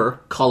Denver,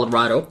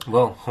 Colorado.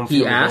 Well, home He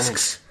field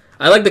asks,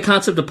 I like the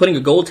concept of putting a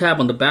gold tab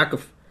on the back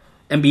of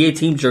NBA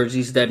team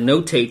jerseys that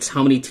notates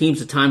how many teams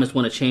the time has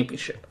won a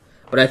championship.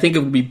 But I think it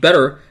would be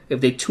better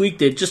if they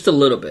tweaked it just a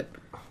little bit.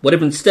 What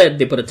if instead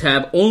they put a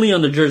tab only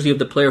on the jersey of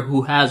the player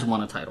who has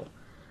won a title?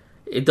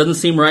 It doesn't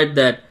seem right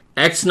that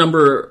X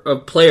number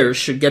of players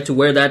should get to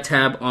wear that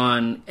tab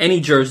on any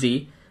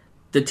jersey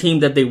the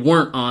team that they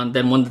weren't on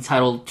then won the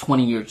title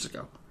 20 years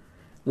ago.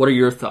 What are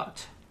your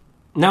thoughts?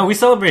 No, we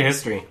celebrate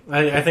history.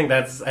 I think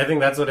that's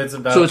what it's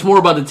about. So it's more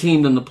about the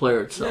team than the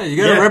player itself. Yeah, you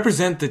got to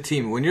represent the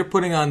team. When you're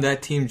putting on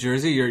that team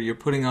jersey, you're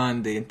putting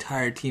on the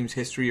entire team's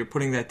history. You're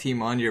putting that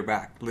team on your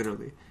back,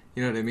 literally.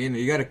 You know what I mean?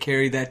 You got to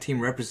carry that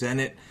team, represent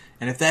it.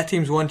 And if that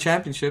team's won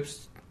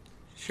championships,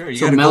 sure, you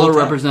got to go. So Melo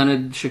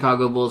represented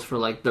Chicago Bulls for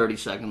like 30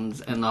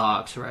 seconds and the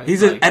Hawks, right?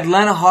 He's an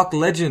Atlanta Hawk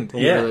legend. Yeah,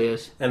 he really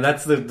is. And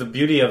that's the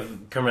beauty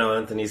of Carmelo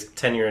Anthony's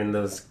tenure in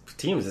those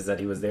teams is that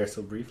he was there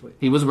so briefly.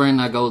 He was wearing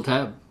that gold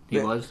tab. He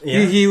was.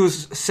 Yeah. He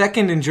was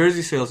second in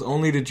jersey sales,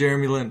 only to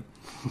Jeremy Lin.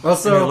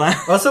 Also,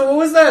 what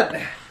was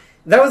that?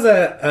 That was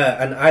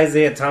an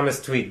Isaiah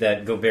Thomas tweet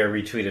that Gobert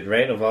retweeted,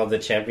 right? Of all the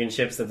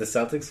championships that the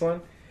Celtics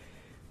won.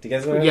 Do you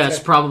guys know?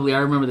 Yes, probably. I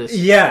remember this.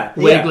 Yeah,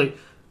 vaguely.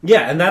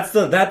 Yeah, and that's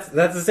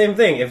the same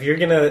thing. If you're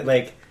gonna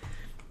like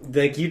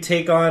you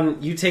take on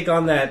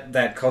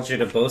that culture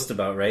to boast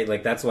about, right?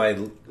 Like that's why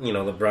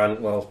LeBron.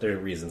 Well, there are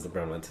reasons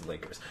LeBron went to the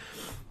Lakers.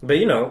 But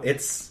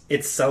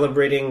it's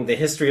celebrating the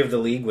history of the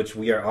league, which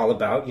we are all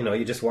about. You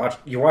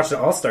watch the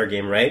All-Star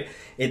game, right?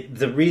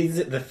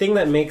 The thing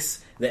that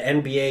makes the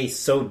NBA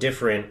so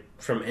different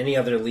from any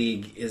other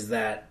league is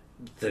that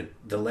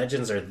the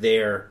legends are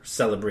there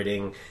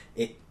celebrating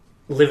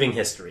living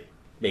history.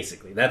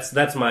 Basically,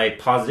 that's my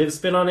positive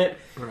spin on it.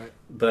 Right.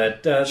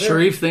 But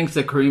Sharif thinks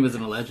that Kareem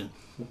isn't a legend.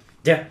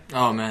 Yeah.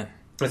 Oh man,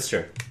 that's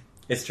true.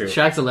 It's true.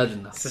 Shaq's a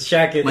legend, though. So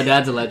Shaq My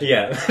dad's a legend.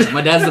 Yeah. My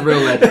dad's the real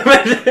legend.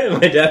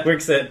 my dad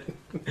works at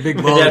big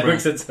baller my dad brand.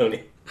 works at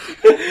Sony.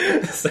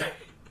 Sorry.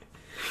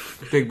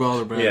 Big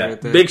baller brand Yeah.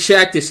 right there. Big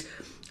Shaq.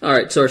 All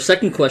right, so our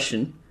second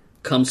question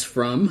comes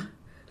from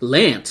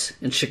Lance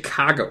in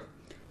Chicago.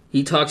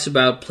 He talks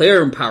about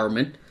player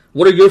empowerment.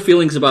 What are your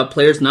feelings about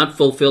players not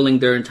fulfilling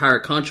their entire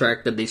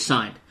contract that they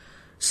signed?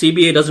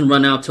 CBA doesn't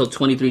run out till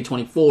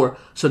 23-24,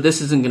 so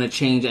this isn't going to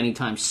change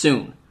anytime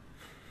soon.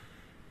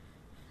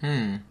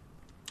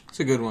 It's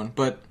a good one,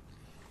 but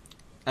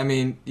I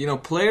mean,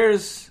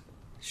 players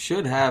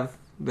should have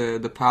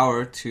the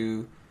power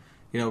to,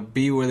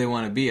 be where they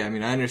want to be. I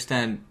mean, I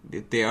understand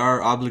that they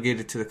are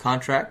obligated to the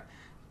contract,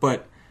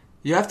 but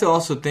you have to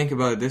also think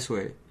about it this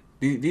way: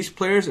 these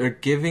players are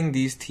giving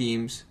these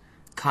teams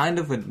kind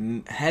of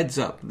a heads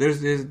up.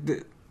 There's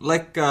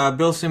like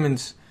Bill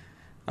Simmons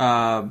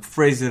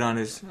phrased it on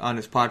his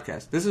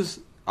podcast. This is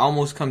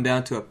almost come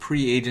down to a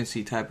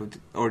pre-agency type of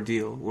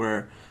ordeal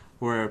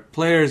where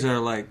players are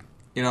like,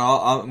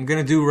 I'm going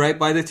to do right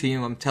by the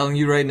team. I'm telling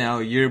you right now,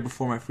 a year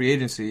before my free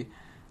agency,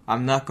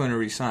 I'm not going to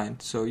resign.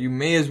 So you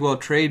may as well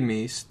trade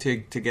me to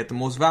get the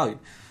most value.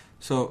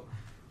 So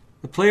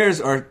the players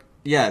are,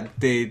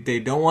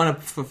 they don't want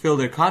to fulfill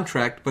their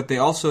contract, but they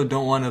also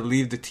don't want to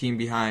leave the team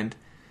behind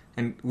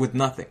and with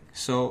nothing.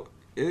 So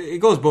it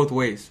goes both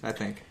ways, I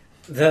think.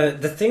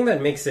 The thing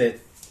that makes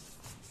it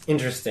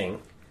interesting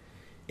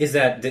is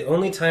that the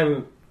only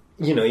time,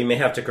 you may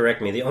have to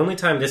correct me, the only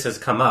time this has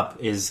come up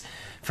is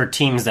for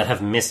teams that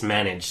have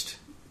mismanaged,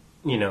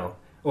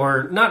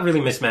 or not really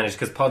mismanaged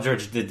because Paul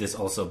George did this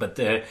also, but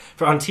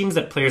on teams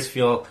that players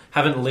feel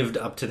haven't lived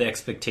up to the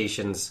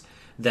expectations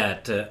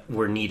that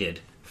were needed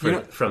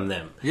from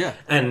them. Yeah.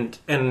 And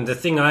the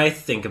thing I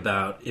think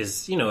about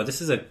is,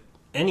 this is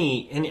any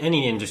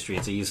industry,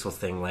 it's a useful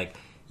thing. Like,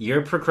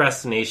 your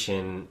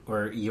procrastination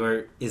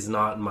is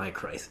not my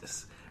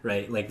crisis,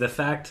 right? Like the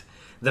fact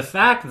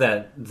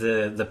that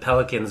the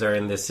Pelicans are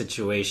in this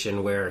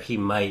situation where he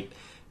might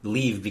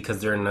leave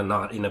because they're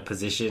not in a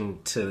position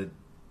to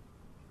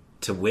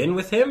win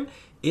with him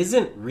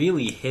isn't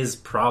really his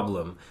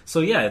problem. So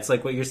yeah, it's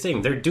like what you're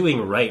saying. They're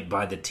doing right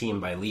by the team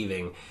by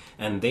leaving,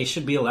 and they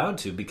should be allowed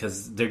to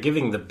because they're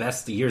giving the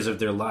best years of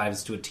their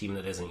lives to a team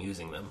that isn't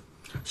using them.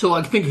 So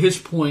I think his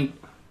point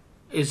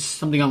is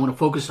something I want to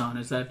focus on,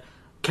 is that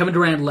Kevin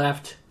Durant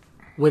left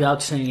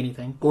without saying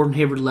anything. Gordon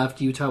Hayward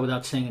left Utah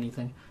without saying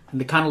anything.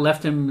 And they kind of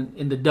left him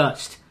in the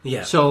dust.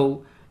 Yeah.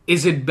 So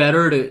is it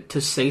better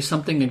to say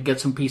something and get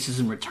some pieces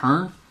in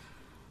return?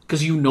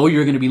 Because you're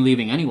going to be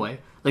leaving anyway.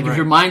 Like, if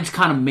your mind's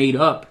kind of made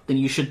up, then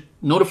you should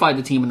notify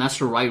the team, and that's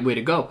the right way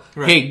to go.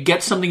 Right. Hey,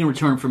 get something in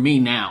return for me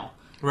now.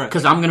 Right.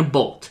 Because I'm going to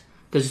bolt.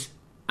 Because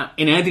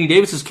in Anthony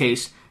Davis's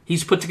case,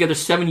 he's put together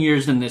 7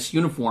 years in this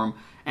uniform,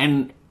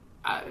 and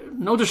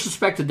no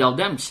disrespect to Dell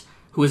Demps,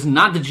 who is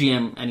not the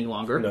GM any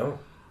longer. No.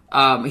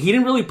 He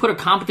didn't really put a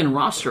competent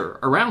roster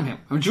around him.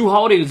 I mean, Drew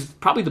Holiday is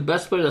probably the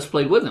best player that's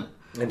played with him.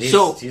 And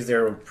he's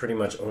there pretty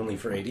much only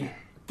for AD.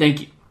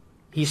 Thank you.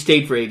 He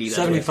stayed for AD.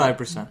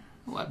 75%.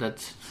 Well,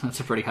 that's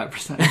a pretty high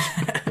percentage.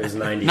 It was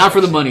 90. Not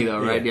for the money though,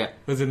 right? Yeah.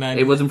 Was it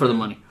 90? It wasn't for the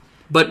money.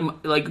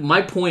 But like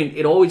my point,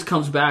 it always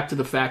comes back to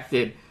the fact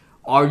that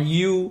are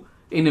you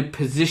in a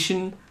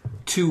position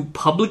to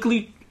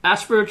publicly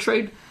ask for a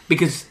trade?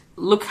 Because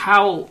look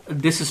how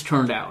this has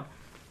turned out.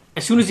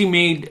 As soon as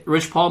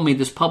Rich Paul made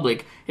this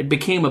public, it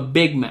became a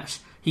big mess.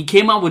 He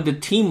came out with the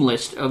team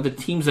list of the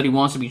teams that he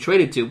wants to be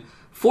traded to.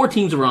 4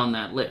 teams were on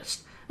that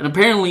list. And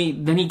apparently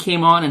then he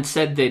came on and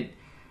said that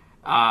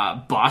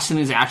Boston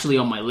is actually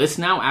on my list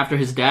now after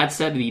his dad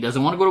said that he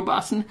doesn't want to go to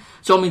Boston.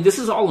 So, I mean, this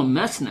is all a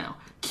mess now.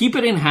 Keep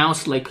it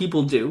in-house like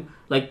people do,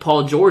 like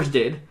Paul George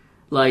did,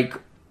 like,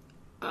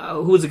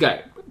 who was the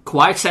guy?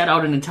 Kawhi sat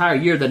out an entire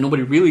year that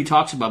nobody really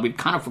talks about. We've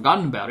kind of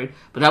forgotten about it,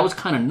 but that was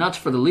kind of nuts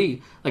for the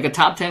league. Like a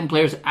top 10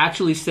 player is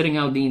actually sitting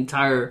out the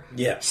entire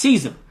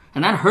season,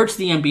 and that hurts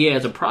the NBA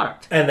as a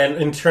product. And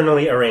then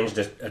internally arranged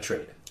a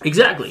trade.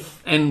 Exactly,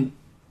 and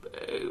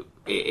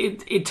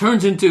it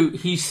turns into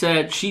he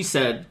said, she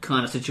said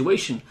kind of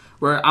situation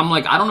where I'm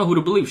like, I don't know who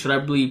to believe. Should I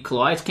believe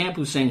Kawhi's camp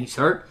who's saying he's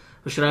hurt,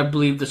 or should I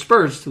believe the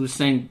Spurs who's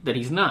saying that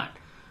he's not?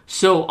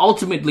 So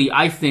ultimately,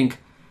 I think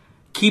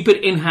keep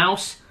it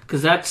in-house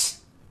because that's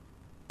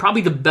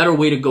probably the better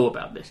way to go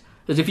about this.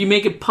 Because if you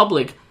make it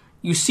public,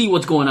 you see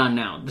what's going on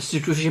now. The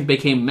situation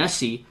became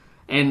messy,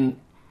 and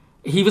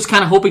he was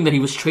kind of hoping that he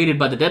was traded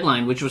by the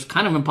deadline, which was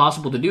kind of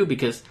impossible to do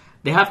because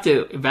they have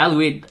to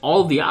evaluate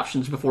all of the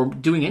options before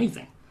doing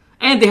anything.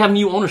 And they have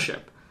new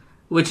ownership,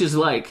 which is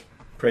like...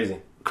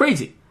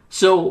 Crazy.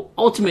 So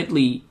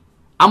ultimately,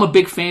 I'm a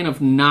big fan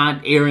of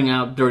not airing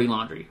out dirty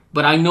laundry.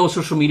 But I know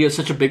social media is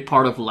such a big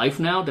part of life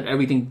now that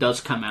everything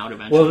does come out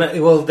eventually.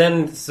 Well,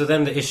 then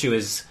the issue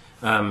is...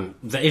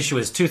 the issue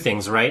is 2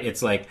 things, right?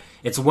 It's like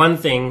it's one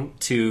thing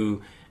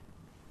to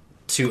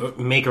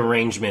make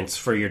arrangements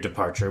for your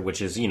departure,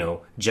 which is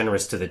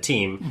generous to the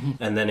team,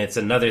 and then it's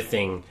another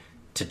thing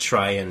to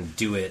try and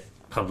do it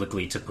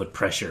publicly to put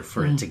pressure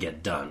for it to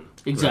get done.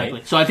 Exactly.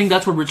 Right? So I think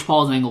that's what Rich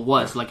Paul's angle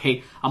was. Like,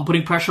 hey, I'm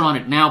putting pressure on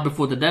it now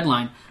before the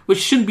deadline, which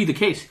shouldn't be the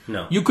case.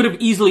 No. You could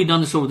have easily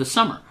done this over the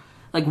summer.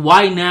 Like,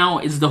 why now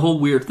is the whole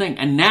weird thing?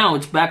 And now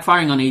it's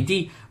backfiring on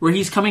AD, where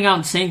he's coming out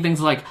and saying things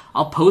like,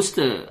 I'll post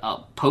on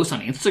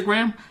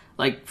Instagram,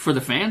 like, for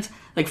the fans.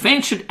 Like,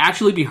 fans should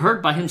actually be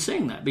hurt by him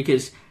saying that,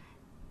 because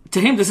to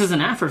him, this is an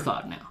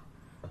afterthought now.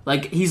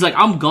 Like, he's like,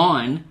 I'm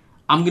gone.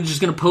 I'm just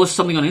going to post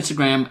something on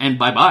Instagram and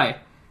bye-bye.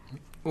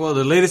 Well,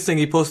 the latest thing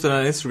he posted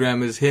on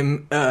Instagram is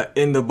him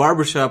in the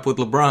barbershop with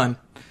LeBron.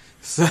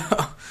 So...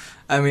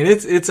 I mean,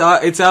 it's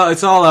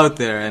all out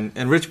there,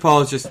 and Rich Paul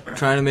is just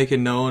trying to make it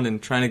known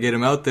and trying to get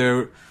him out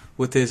there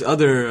with his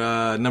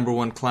other number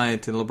one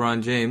client in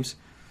LeBron James.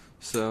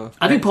 So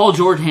I think Paul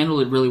George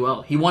handled it really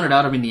well. He wanted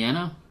out of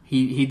Indiana.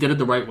 He did it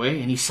the right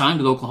way, and he signed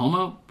with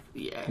Oklahoma.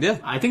 Yeah.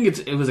 I think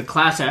it was a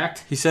class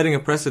act. He's setting a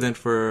precedent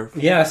for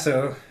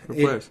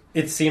players.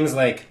 It seems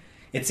like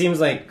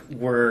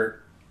we're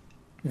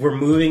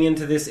moving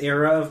into this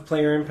era of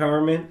player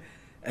empowerment.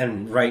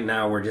 And right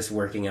now, we're just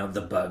working out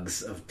the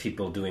bugs of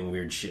people doing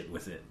weird shit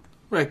with it.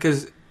 Right,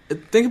 because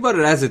think about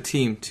it as a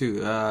team,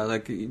 too.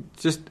 Like,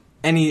 just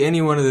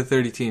any one of the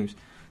 30 teams.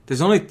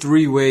 There's only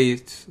 3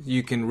 ways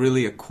you can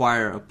really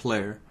acquire a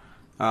player.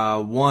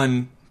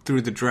 1,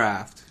 through the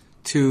draft.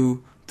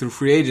 2, through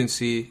free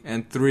agency.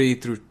 And 3,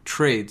 through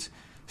trades.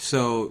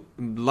 So,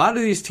 a lot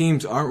of these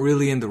teams aren't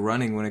really in the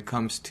running when it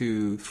comes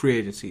to free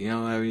agency.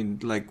 I mean,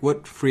 like,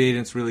 what free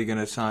agent's really going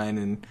to sign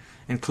in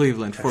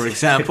Cleveland, for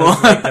example?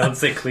 Don't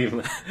say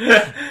Cleveland.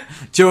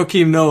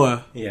 Joakim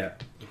Noah. Yeah.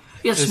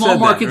 Yeah, small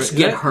markets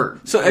get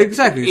hurt. So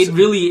exactly, it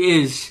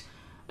really is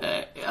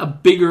a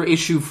bigger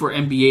issue for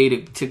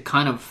NBA to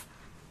kind of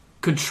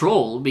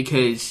control,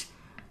 because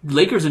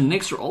Lakers and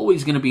Knicks are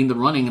always going to be in the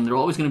running, and they're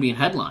always going to be in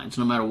headlines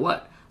no matter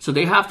what. So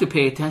they have to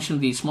pay attention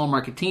to these small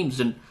market teams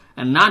and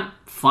not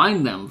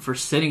fine them for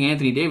sitting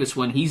Anthony Davis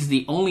when he's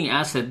the only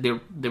asset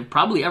they've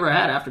probably ever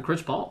had after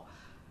Chris Paul.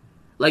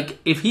 Like,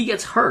 if he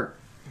gets hurt,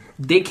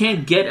 they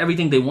can't get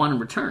everything they want in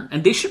return.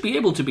 And they should be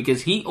able to,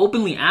 because he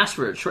openly asked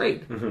for a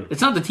trade. Mm-hmm.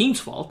 It's not the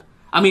team's fault.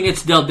 I mean,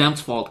 it's Dell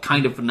Demp's fault,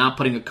 kind of, for not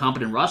putting a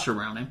competent roster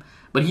around him.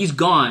 But he's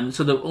gone,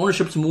 so the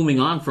ownership's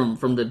moving on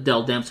from the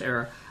Dell Demps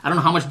era. I don't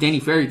know how much Danny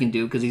Ferry can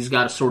do, because he's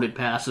got a sorted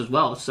past as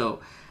well. So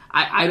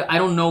I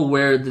don't know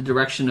where the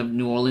direction of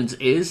New Orleans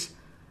is,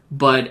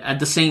 but at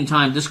the same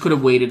time, this could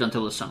have waited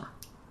until the summer.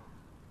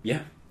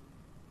 Yeah.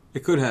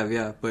 It could have,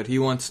 yeah, but he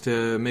wants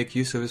to make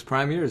use of his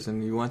prime years,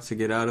 and he wants to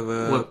get out of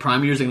a... What,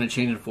 prime years are going to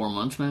change in 4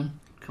 months, man?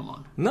 Come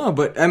on. No,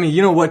 but, I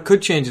mean, what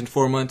could change in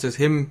 4 months is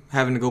him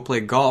having to go play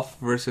golf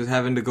versus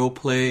having to go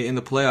play in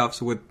the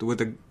playoffs with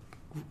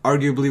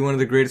arguably one of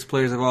the greatest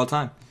players of all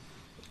time.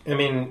 I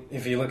mean,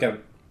 if you look at,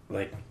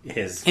 like,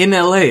 his... In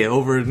L.A.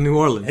 over New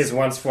Orleans. His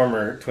once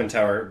former Twin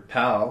Tower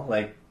pal,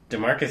 like,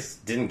 DeMarcus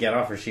didn't get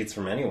offer sheets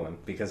from anyone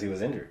because he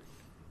was injured.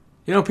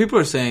 People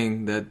are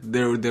saying that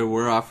there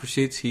were offer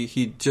sheets.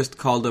 He just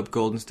called up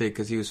Golden State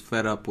because he was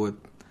fed up with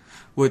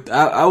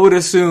I would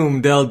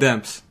assume Dell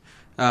Demps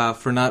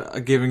for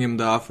not giving him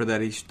the offer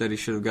that he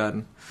should have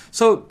gotten.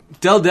 So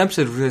Dell Demps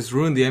has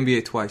ruined the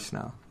NBA twice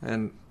now,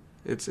 and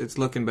it's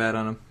looking bad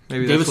on him.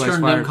 Maybe David that's why he's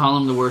Stern fired. didn't call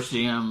him the worst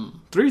GM.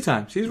 3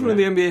 times. He's ruined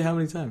the NBA how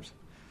many times?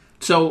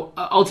 So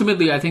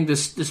ultimately, I think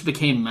this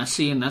became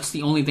messy, and that's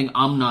the only thing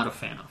I'm not a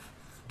fan of.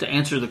 To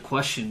answer the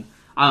question,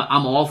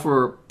 I'm all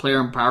for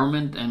player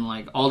empowerment and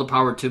like all the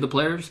power to the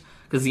players,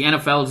 because the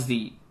NFL is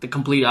the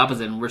complete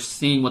opposite, and we're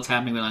seeing what's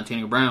happening with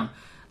Antonio Brown.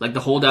 Like, the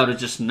holdout is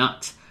just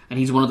nuts, and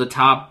he's one of the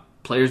top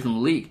players in the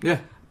league. Yeah.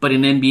 But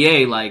in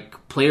NBA,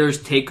 like,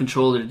 players take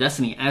control of their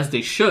destiny, as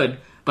they should,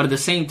 but at the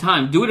same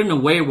time, do it in a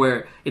way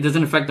where it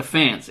doesn't affect the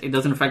fans, it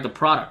doesn't affect the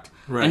product.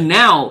 Right. And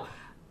now,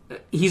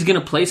 he's going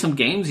to play some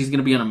games, he's going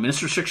to be on a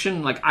minutes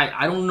restriction. Like,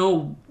 I don't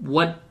know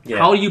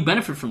how do you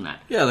benefit from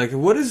that? Yeah, like,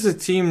 what is the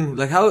team,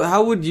 like,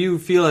 how would you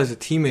feel as a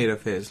teammate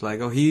of his? Like,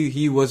 oh,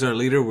 he was our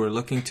leader, we're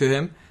looking to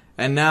him.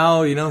 And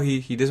now, you know,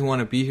 he doesn't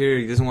want to be here.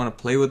 He doesn't want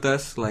to play with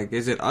us. Like,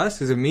 is it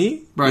us? Is it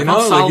me? Bro, you if know,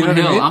 I'm Solomon like, you know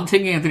Hill, what I mean? I'm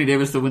taking Anthony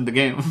Davis to win the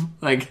game.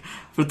 Like,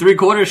 for 3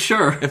 quarters,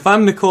 sure. If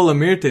I'm Nikola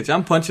Mirotic,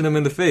 I'm punching him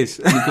in the face.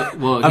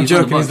 Well, I'm he's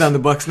on the joking. He's Bucks. on the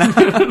Bucks now.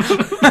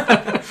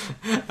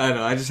 I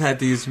know. I just had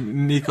to use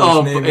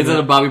Nico's name. Is that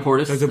a Bobby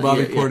Portis? That's a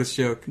Bobby Yeah. Portis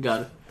joke.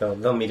 Got it.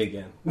 They'll meet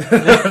again.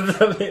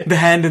 The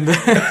hand in the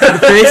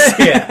face.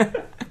 Yeah.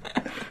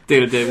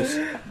 David Davis.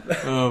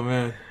 Oh,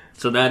 man.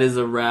 So that is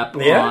a wrap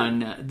Yeah.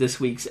 on this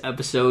week's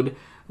episode.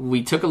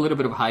 We took a little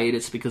bit of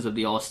hiatus because of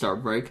the All-Star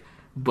break,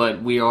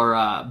 but we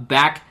are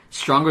back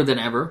stronger than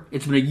ever.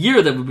 It's been a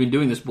year that we've been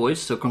doing this,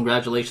 boys, so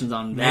congratulations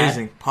on that.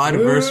 Amazing.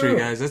 Podiversary,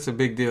 guys. That's a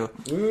big deal.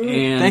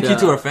 And, Thank you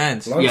to our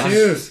fans. Long Yes.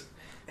 twos.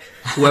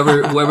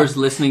 Whoever's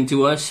listening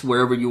to us,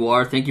 wherever you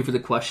are, thank you for the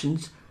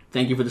questions.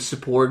 Thank you for the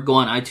support. Go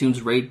on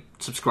iTunes, rate,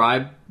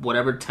 subscribe,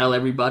 whatever. Tell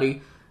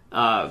everybody,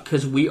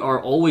 because we are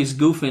always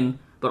goofing,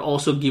 but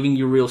also giving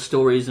you real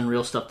stories and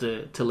real stuff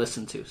to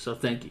listen to. So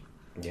thank you.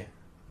 Yeah.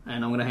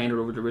 And I'm going to hand it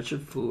over to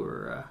Richard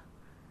for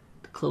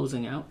the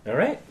closing out. All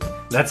right.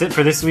 That's it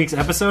for this week's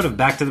episode of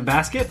Back to the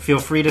Basket. Feel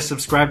free to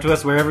subscribe to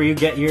us wherever you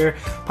get your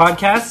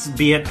podcasts,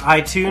 be it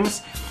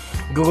iTunes,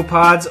 Google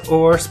Pods,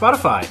 or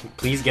Spotify.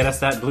 Please get us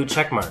that blue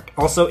check mark.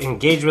 Also,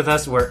 engage with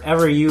us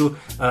wherever you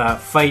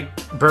fight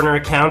burner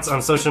accounts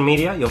on social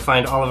media. You'll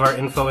find all of our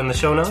info in the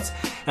show notes.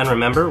 And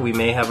remember, we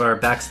may have our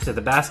backs to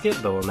the basket,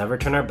 but we'll never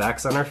turn our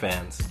backs on our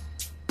fans.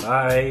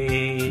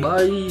 Bye.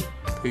 Bye.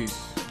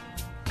 Peace.